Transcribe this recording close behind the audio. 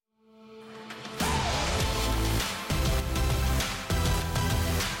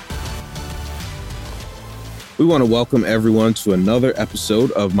We want to welcome everyone to another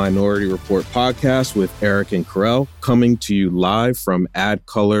episode of Minority Report Podcast with Eric and Karel, coming to you live from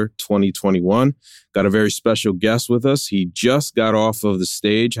AdColor 2021. Got a very special guest with us. He just got off of the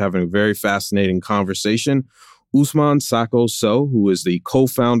stage having a very fascinating conversation. Usman Sako Sow, who is the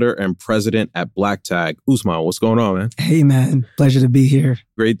co-founder and president at BlackTag. Usman, what's going on, man? Hey, man. Pleasure to be here.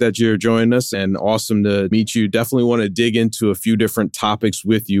 Great that you're joining us and awesome to meet you. Definitely want to dig into a few different topics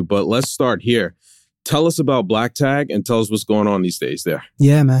with you, but let's start here. Tell us about BlackTag and tell us what's going on these days there.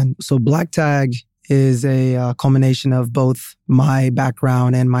 Yeah, man. So BlackTag is a culmination of both my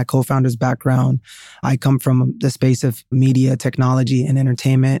background and my co-founder's background. I come from the space of media, technology, and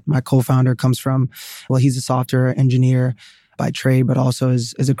entertainment. My co-founder comes from, he's a software engineer by trade, but also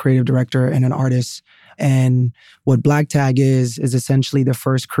is a creative director and an artist. And what BlackTag is essentially the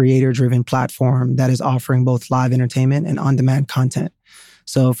first creator-driven platform that is offering both live entertainment and on-demand content.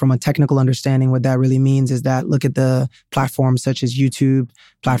 So from a technical understanding, what that really means is that look at the platforms such as YouTube,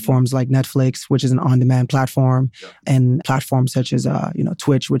 platforms like Netflix, which is an on-demand platform, and platforms such as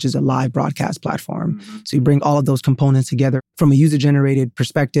Twitch, which is a live broadcast platform. Mm-hmm. So you bring all of those components together from a user-generated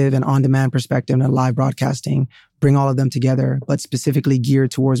perspective and on-demand perspective and live broadcasting. Bring all of them together, but specifically geared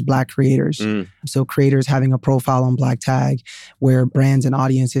towards Black creators. So creators having a profile on BlackTag where brands and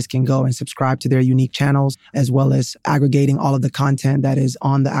audiences can go and subscribe to their unique channels, as well as aggregating all of the content that is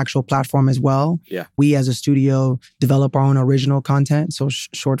on the actual platform as well. Yeah. We as a studio develop our own original content, so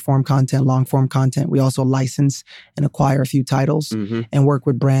short form content, long form content. We also license and acquire a few titles and work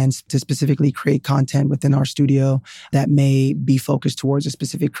with brands to specifically create content within our studio that may be focused towards a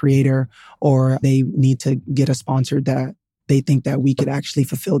specific creator, or they need to get a sponsor that they think that we could actually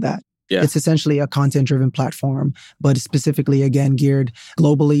fulfill that. Yeah. It's essentially a content-driven platform, but specifically, again, geared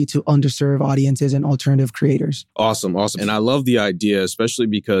globally to underserved audiences and alternative creators. Awesome. And I love the idea, especially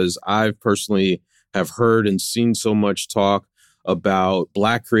because I personally have heard and seen so much talk about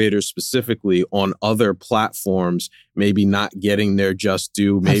Black creators specifically on other platforms, maybe not getting their just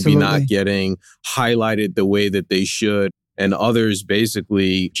due, maybe not getting highlighted the way that they should, and others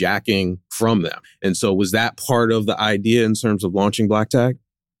basically jacking from them. And so was that part of the idea in terms of launching BlackTag?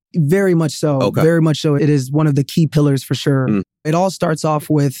 Very much so. Okay. Very much so. It is one of the key pillars for sure. It all starts off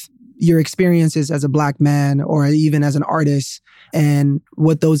with your experiences as a Black man or even as an artist, and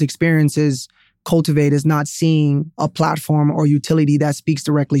what those experiences cultivate is not seeing a platform or utility that speaks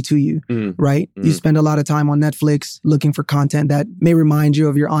directly to you, right? You spend a lot of time on Netflix looking for content that may remind you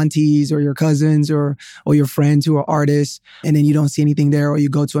of your aunties or your cousins or your friends who are artists, and then you don't see anything there, or you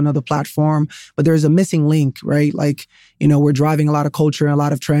go to another platform, but there's a missing link, right? Like, we're driving a lot of culture and a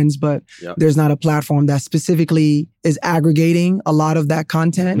lot of trends, but there's not a platform that specifically is aggregating a lot of that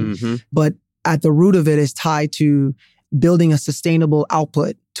content, but at the root of it is tied to building a sustainable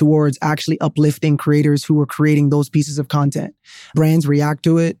output towards actually uplifting creators who are creating those pieces of content. Brands react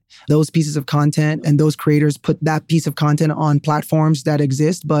to it, those pieces of content, and those creators put that piece of content on platforms that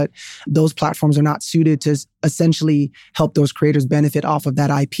exist, but those platforms are not suited to essentially help those creators benefit off of that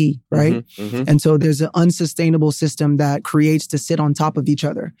IP, right? And so there's an unsustainable system that creates to sit on top of each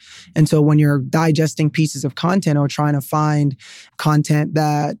other. And so when you're digesting pieces of content or trying to find content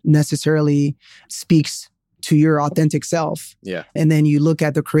that necessarily speaks to your authentic self. Yeah. And then you look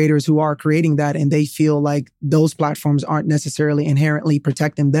at the creators who are creating that and they feel like those platforms aren't necessarily inherently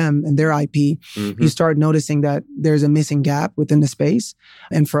protecting them and their IP. You start noticing that there's a missing gap within the space.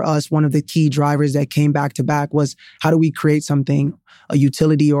 And for us, one of the key drivers that came back to back was, how do we create something, a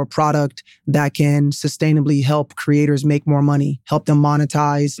utility or product that can sustainably help creators make more money, help them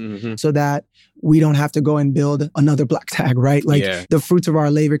monetize so that we don't have to go and build another BlackTag, right? Like the fruits of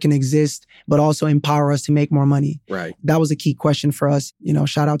our labor can exist, but also empower us to make more money. Right. That was a key question for us.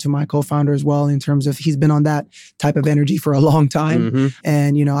 Shout out to my co-founder as well, in terms of he's been on that type of energy for a long time.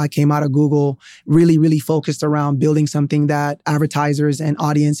 And, I came out of Google really, really focused around building something that advertisers and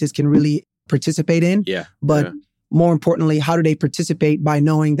audiences can really participate in. But more importantly, how do they participate by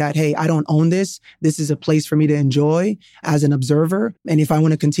knowing that, hey, I don't own this. This is a place for me to enjoy as an observer. And if I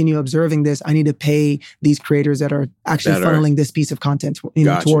want to continue observing this, I need to pay these creators that are actually funneling this piece of content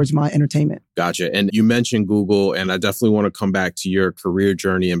towards my entertainment. Gotcha. And you mentioned Google, and I definitely want to come back to your career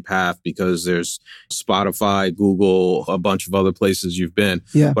journey and path, because there's Spotify, Google, a bunch of other places you've been.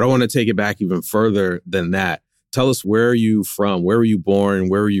 Yeah. But I want to take it back even further than that. Tell us, where are you from? Where were you born?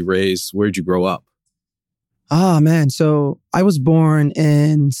 Where were you raised? Where did you grow up? Man. So I was born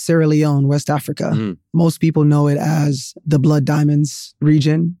in Sierra Leone, West Africa. Most people know it as the Blood Diamonds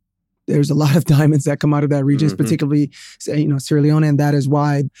region. There's a lot of diamonds that come out of that region, particularly, Sierra Leone. And that is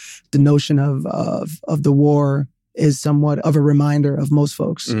why the notion of the war is somewhat of a reminder of most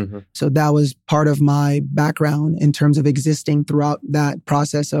folks. So that was part of my background in terms of existing throughout that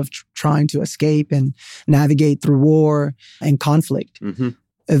process of trying to escape and navigate through war and conflict.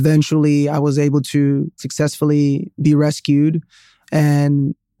 Eventually, I was able to successfully be rescued,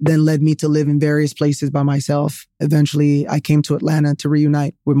 and then led me to live in various places by myself. Eventually, I came to Atlanta to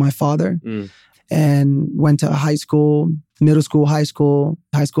reunite with my father and went to high school, middle school, high school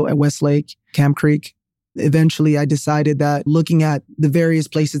at Westlake, Camp Creek. Eventually, I decided that looking at the various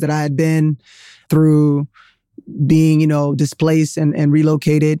places that I had been through being, displaced and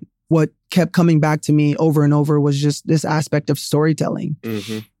relocated, what kept coming back to me over and over was just this aspect of storytelling.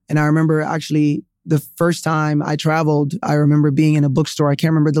 And I remember actually the first time I traveled, I remember being in a bookstore. I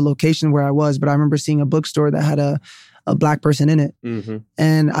can't remember the location where I was, but I remember seeing a bookstore that had a Black person in it.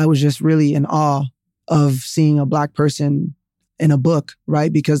 And I was just really in awe of seeing a Black person in a book,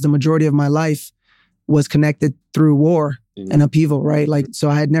 right? Because the majority of my life was connected through war and upheaval, right? So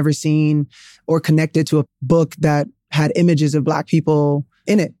I had never seen or connected to a book that had images of Black people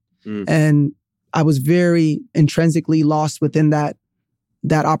in it. And I was very intrinsically lost within that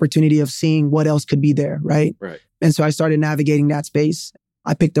opportunity of seeing what else could be there, right? And so I started navigating that space.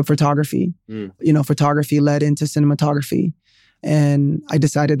 I picked up photography. Photography led into cinematography. And I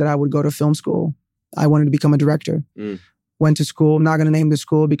decided that I would go to film school. I wanted to become a director. Went to school. I'm not going to name the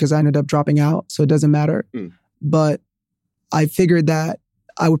school because I ended up dropping out, so it doesn't matter. But I figured that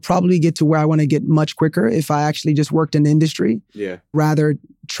I would probably get to where I want to get much quicker if I actually just worked in the industry, rather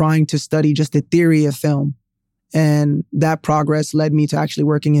trying to study just the theory of film. And that progress led me to actually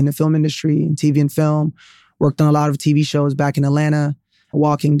working in the film industry, in TV and film. Worked on a lot of TV shows back in Atlanta,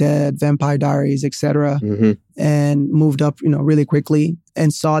 Walking Dead, Vampire Diaries, etc. And moved up, really quickly,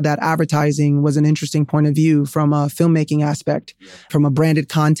 and saw that advertising was an interesting point of view from a filmmaking aspect, from a branded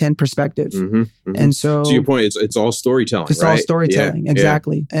content perspective. And so, to your point, it's all storytelling. It's all storytelling,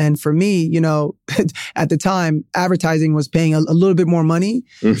 exactly. And for me, at the time, advertising was paying a little bit more money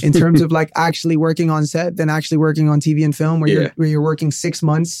in terms of actually working on set than actually working on TV and film, where you're working 6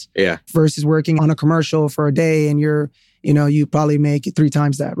 months versus working on a commercial for a day, and you probably make 3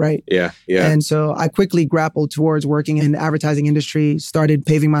 times that, right? Yeah. And so I quickly grappled towards working in the advertising industry, started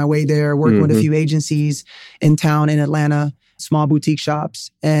paving my way there, working with a few agencies in town in Atlanta, small boutique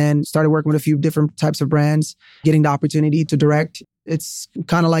shops, and started working with a few different types of brands, getting the opportunity to direct. It's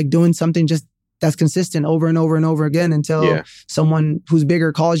kind of like doing something just that's consistent over and over and over again until someone who's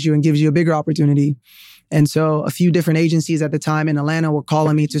bigger calls you and gives you a bigger opportunity. And so a few different agencies at the time in Atlanta were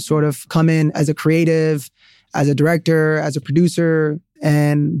calling me to sort of come in as a creative, as a director, as a producer.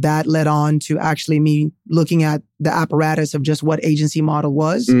 And that led on to actually me looking at the apparatus of just what agency model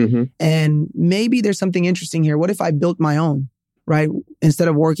was. And maybe there's something interesting here. What if I built my own, right? Instead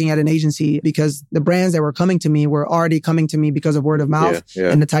of working at an agency, because the brands that were coming to me were already coming to me because of word of mouth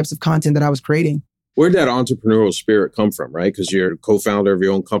and the types of content that I was creating. Where'd that entrepreneurial spirit come from, right? Because you're a co-founder of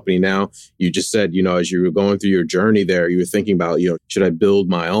your own company now. You just said, as you were going through your journey there, you were thinking about, should I build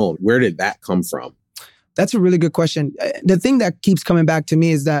my own? Where did that come from? That's a really good question. The thing that keeps coming back to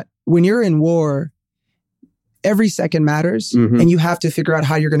me is that when you're in war, every second matters, and you have to figure out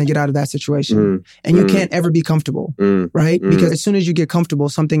how you're going to get out of that situation. And you can't ever be comfortable, right? Because as soon as you get comfortable,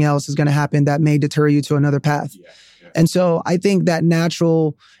 something else is going to happen that may deter you to another path. And so I think that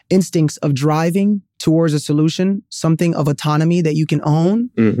natural instincts of driving towards a solution, something of autonomy that you can own,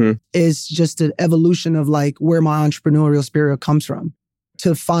 is just an evolution of where my entrepreneurial spirit comes from,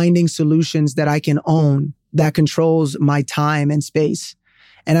 to finding solutions that I can own that controls my time and space.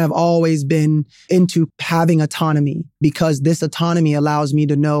 And I've always been into having autonomy because this autonomy allows me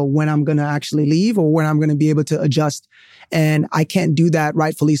to know when I'm going to actually leave or when I'm going to be able to adjust. And I can't do that,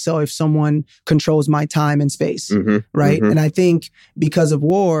 rightfully so, if someone controls my time and space, right? And I think because of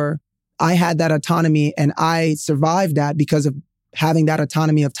war, I had that autonomy and I survived that because of having that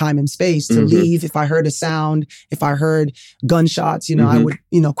autonomy of time and space to leave. If I heard a sound, if I heard gunshots, I would,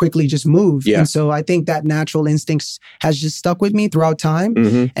 quickly just move. And so I think that natural instincts has just stuck with me throughout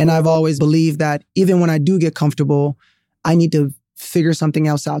time. And I've always believed that even when I do get comfortable, I need to figure something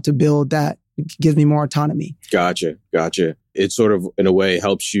else out to build that gives me more autonomy. Gotcha. It sort of, in a way,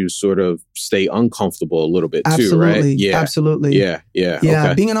 helps you sort of stay uncomfortable a little bit too, right? Absolutely. Yeah.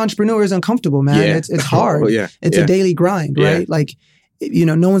 Okay. Being an entrepreneur is uncomfortable, man. It's hard. It's a daily grind, right?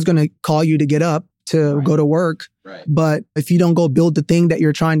 No one's going to call you to get up to go to work. But if you don't go build the thing that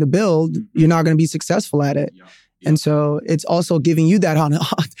you're trying to build, you're not going to be successful at it. And so it's also giving you that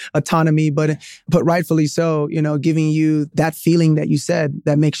autonomy, but rightfully so, giving you that feeling that you said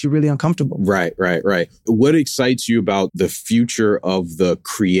that makes you really uncomfortable. Right. What excites you about the future of the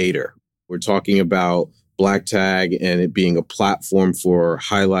creator? We're talking about Black Tag and it being a platform for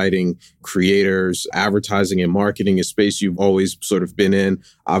highlighting creators, advertising and marketing, a space you've always sort of been in.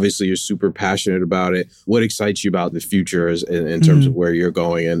 Obviously, you're super passionate about it. What excites you about the future in terms of where you're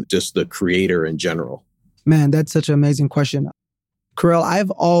going and just the creator in general? Man, that's such an amazing question. Karel, I've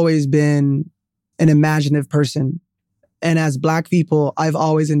always been an imaginative person. And as Black people, I've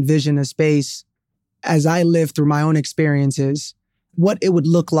always envisioned a space as I live through my own experiences, what it would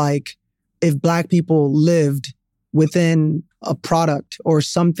look like if Black people lived within a product or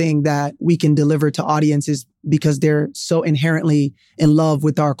something that we can deliver to audiences because they're so inherently in love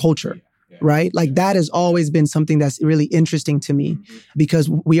with our culture, right? Like that has always been something that's really interesting to me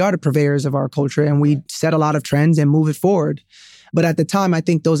because we are the purveyors of our culture and we set a lot of trends and move it forward. But at the time, I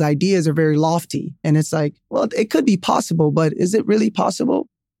think those ideas are very lofty. And it's like, well, it could be possible, but is it really possible?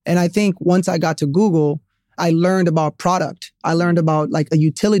 And I think once I got to Google, I learned about product. I learned about like a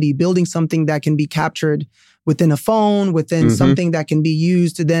utility, building something that can be captured within a phone, within something that can be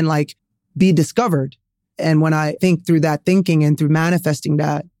used to then like be discovered. And when I think through that thinking and through manifesting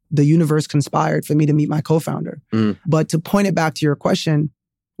that, the universe conspired for me to meet my co-founder. But to point it back to your question,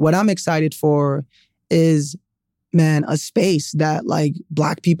 what I'm excited for is, man, a space that like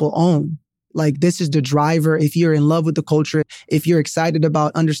Black people own. Like this is the driver. If you're in love with the culture, if you're excited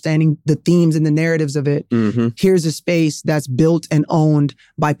about understanding the themes and the narratives of it, here's a space that's built and owned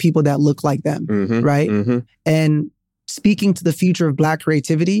by people that look like them, right? And speaking to the future of Black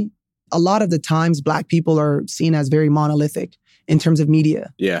creativity, a lot of the times Black people are seen as very monolithic in terms of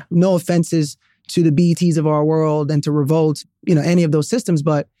media. Yeah. No offenses to the BETs of our world and to Revolt, any of those systems,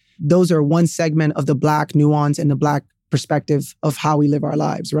 but those are one segment of the Black nuance and the Black perspective of how we live our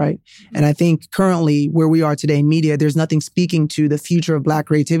lives, right? And I think currently where we are today in media, there's nothing speaking to the future of Black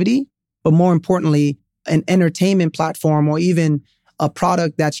creativity, but more importantly, an entertainment platform or even a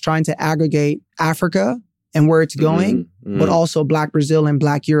product that's trying to aggregate Africa and where it's going, but also Black Brazil and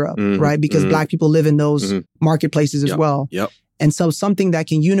Black Europe, right? Because Black people live in those marketplaces as well. And so something that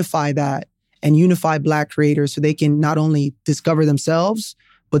can unify that and unify Black creators so they can not only discover themselves,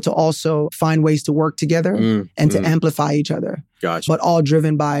 but to also find ways to work together and to amplify each other. Gotcha. But all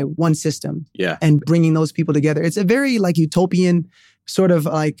driven by one system and bringing those people together. It's a very like utopian sort of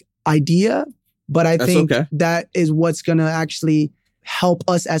like idea, but I think that is what's going to actually help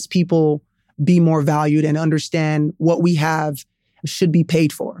us as people be more valued and understand what we have should be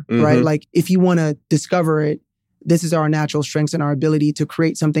paid for, right? Like if you want to discover it, this is our natural strengths and our ability to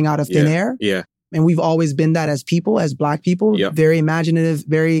create something out of thin air. And we've always been that as people, as Black people, very imaginative,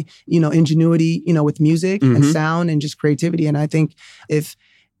 very, ingenuity, with music and sound and just creativity. And I think if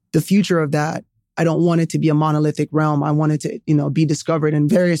the future of that, I don't want it to be a monolithic realm. I want it to, be discovered in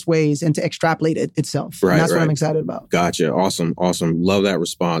various ways and to extrapolate it itself. And that's what I'm excited about. Gotcha. Awesome. Love that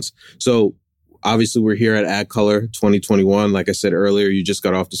response. So obviously we're here at AdColor 2021. Like I said earlier, you just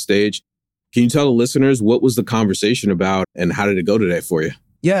got off the stage. Can you tell the listeners what was the conversation about and how did it go today for you?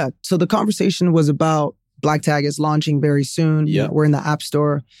 Yeah. So the conversation was about Black Tag is launching very soon. We're in the App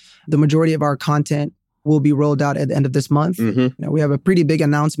Store. The majority of our content will be rolled out at the end of this month. We have a pretty big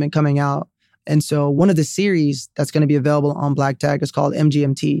announcement coming out. And so one of the series that's going to be available on Black Tag is called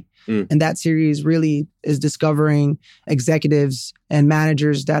MGMT. And that series really is discovering executives and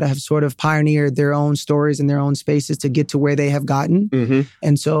managers that have sort of pioneered their own stories and their own spaces to get to where they have gotten.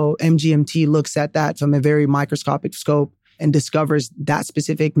 And so MGMT looks at that from a very microscopic scope and discovers that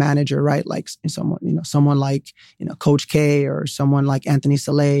specific manager, right? Like someone like, Coach K or someone like Anthony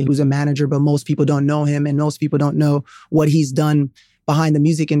Saleh, who's a manager, but most people don't know him and most people don't know what he's done behind the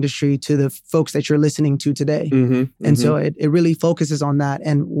music industry to the folks that you're listening to today. And so it really focuses on that.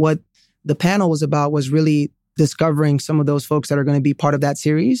 And what the panel was about was really discovering some of those folks that are going to be part of that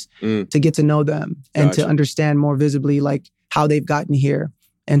series to get to know them and to understand more visibly like how they've gotten here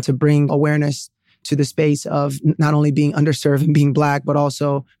and to bring awareness to the space of not only being underserved and being Black, but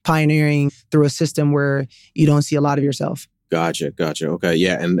also pioneering through a system where you don't see a lot of yourself. Gotcha. Okay.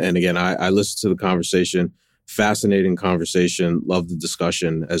 Yeah. And again, I listened to the conversation. Fascinating conversation. Love the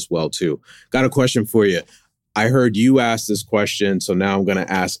discussion as well, too. Got a question for you. I heard you ask this question, so now I'm going to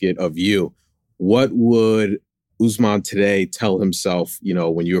ask it of you. What would Ousmane today tell himself,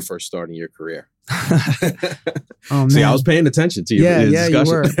 when you were first starting your career? See, I was paying attention to you. Yeah, you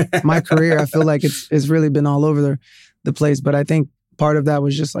were. My career, I feel like it's really been all over the place. But I think part of that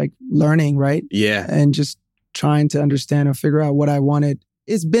was just like learning, right? Yeah. And just trying to understand or figure out what I wanted.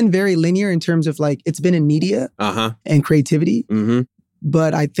 It's been very linear in terms of like, it's been in media and creativity.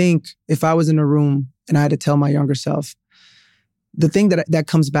 But I think if I was in a room and I had to tell my younger self, the thing that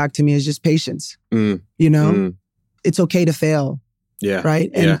comes back to me is just patience. It's okay to fail. Yeah. Right.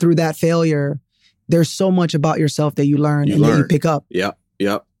 And through that failure, there's so much about yourself that you learn that you pick up. Yep.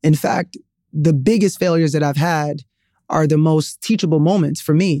 In fact, the biggest failures that I've had are the most teachable moments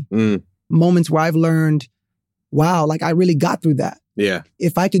for me. Moments where I've learned, wow, like I really got through that. Yeah.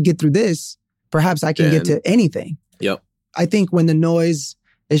 If I could get through this, perhaps I can get to anything. Yep. I think when the noise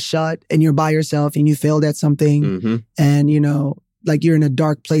is shut and you're by yourself and you failed at something and, you know, like you're in a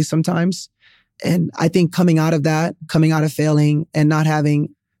dark place sometimes. And I think coming out of failing and not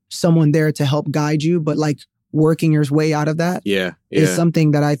having someone there to help guide you, but like working your way out of that is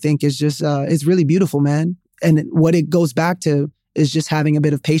something that I think is just, it's really beautiful, man. And what it goes back to is just having a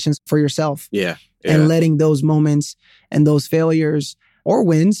bit of patience for yourself. And letting those moments and those failures or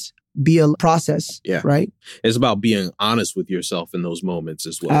wins be a process, right? It's about being honest with yourself in those moments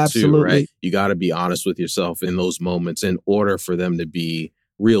as well, Absolutely. too, right? You got to be honest with yourself in those moments in order for them to be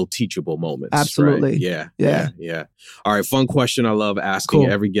real teachable moments. Absolutely. Right? Yeah. All right, fun question I love asking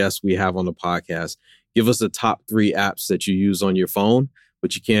every guest we have on the podcast. Give us the top 3 apps that you use on your phone,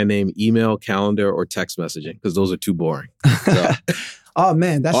 but you can't name email, calendar, or text messaging because those are too boring. So. Oh,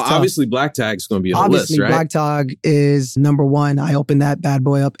 man, that's tough. Obviously, Black Tag is going to be on the list, right? Black Tag is number 1. I open that bad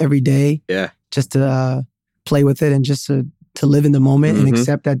boy up every day just to play with it and just to live in the moment and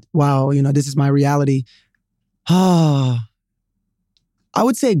accept that, wow, you know, this is my reality. I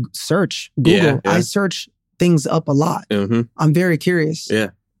would say search, Google. I search things up a lot. I'm very curious.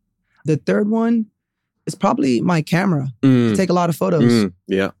 The 3rd one is probably my camera. I take a lot of photos.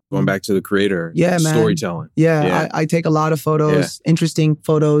 Going back to the creator. Storytelling. I take a lot of photos, interesting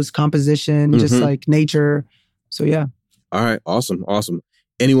photos, composition, just like nature. So yeah. All right. Awesome.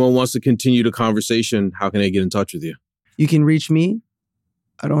 Anyone wants to continue the conversation, how can they get in touch with you? You can reach me.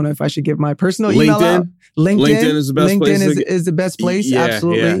 I don't know if I should give my personal email out. LinkedIn is the best place. LinkedIn is the best place.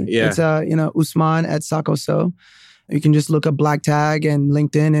 Absolutely. It's Usman at Sakoso. You can just look up Black Tag and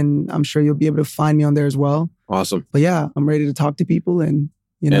LinkedIn, and I'm sure you'll be able to find me on there as well. Awesome. But yeah, I'm ready to talk to people and,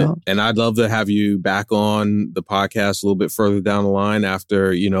 you know. And I'd love to have you back on the podcast a little bit further down the line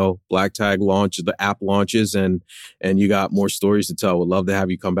after, you know, Black Tag launches, the app launches, and you got more stories to tell. Would love to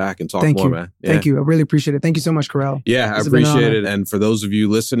have you come back and talk more, man. Thank you. I really appreciate it. Thank you so much, Karel. Yeah, I appreciate it. And for those of you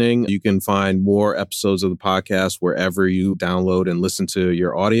listening, you can find more episodes of the podcast wherever you download and listen to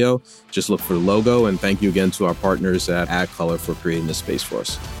your audio. Just look for the logo. And thank you again to our partners at AddColor for creating this space for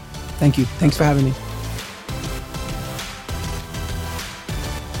us. Thank you. Thanks for having me.